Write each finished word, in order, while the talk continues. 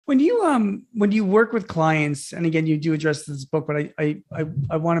When you work with clients, and again, you do address this book, but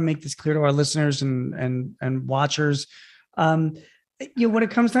I want to make this clear to our listeners and watchers. Um, when it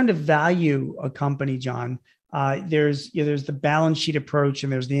comes down to value a company, John, there's the balance sheet approach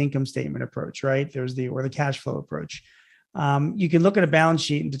and there's the income statement approach, right? There's the cash flow approach. You can look at a balance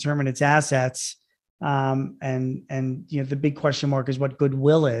sheet and determine its assets, and the big question mark is what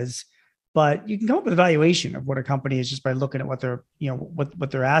goodwill is. But you can come up with a valuation of what a company is just by looking at what their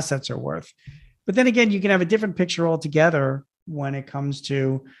what their assets are worth. But then again, you can have a different picture altogether when it comes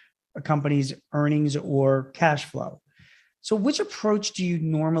to a company's earnings or cash flow. So which approach do you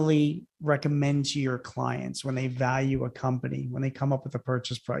normally recommend to your clients when they value a company, when they come up with a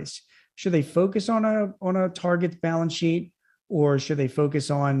purchase price? Should they focus on a target balance sheet, or should they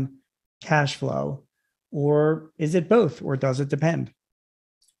focus on cash flow, or is it both, or does it depend?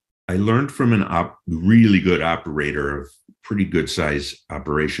 I learned from really good operator of pretty good size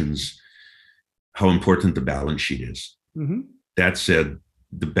operations how important the balance sheet is. Mm-hmm. That said,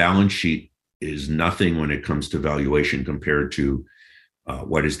 the balance sheet is nothing when it comes to valuation compared to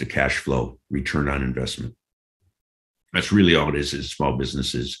what is the cash flow return on investment. That's really all it is small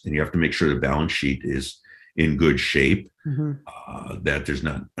businesses. And you have to make sure the balance sheet is in good shape, Mm-hmm. that there's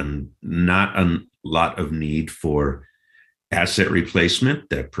not a lot of need for asset replacement,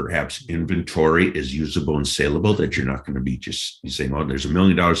 that perhaps inventory is usable and saleable, that you're not going to be just saying, oh, there's $1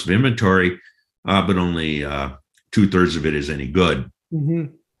 million of inventory, but only 2/3 of it is any good,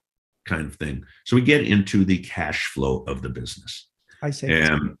 Mm-hmm. kind of thing. So we get into the cash flow of the business. I see.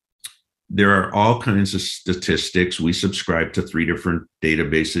 And there are all kinds of statistics. We subscribe to 3 different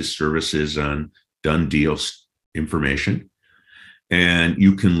databases, services on done deals information. And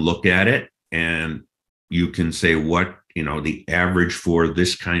you can look at it and you can say what, the average for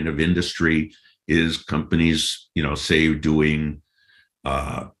this kind of industry is companies, say doing,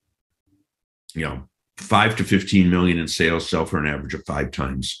 5 to 15 million in sales, sell for an average of 5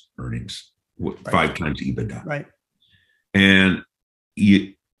 times earnings, Right. 5 times EBITDA. Right. And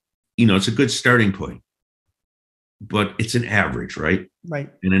it's a good starting point, but it's an average, right?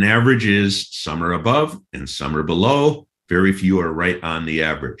 Right. And an average is some are above and some are below. Very few are right on the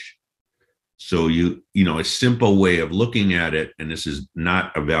average. So a simple way of looking at it, and this is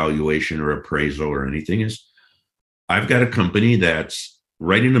not evaluation or appraisal or anything, is I've got a company that's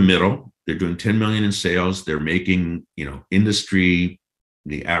right in the middle. They're doing 10 million in sales. They're making, industry,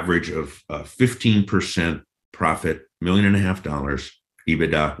 the average of 15% profit, $1.5 million,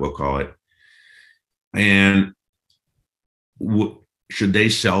 EBITDA, we'll call it. And should they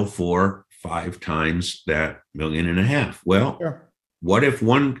sell for 5 times that $1.5 million? Well, Sure. what if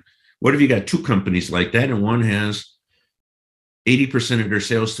you got 2 companies like that, and one has 80% of their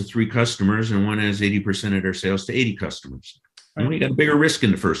sales to 3 customers and one has 80% of their sales to 80 customers? Right. Well, you got a bigger risk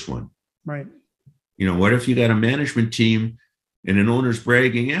in the first one. Right. What if you got a management team and an owner's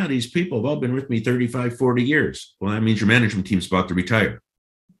bragging, yeah, these people have all been with me 35, 40 years. Well, that means your management team's about to retire.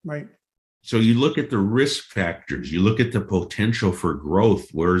 Right. So you look at the risk factors, you look at the potential for growth.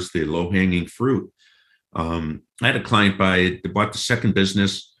 Where's the low-hanging fruit? I had a client they bought the second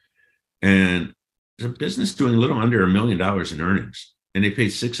business, and the business doing a little under $1 million in earnings, and they paid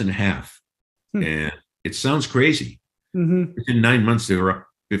 6.5. Hmm. And it sounds crazy. Mm-hmm. Within 9 months, they were up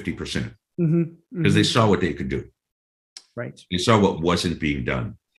 50% Mm-hmm. because they saw what they could do. Right. They saw what wasn't being done.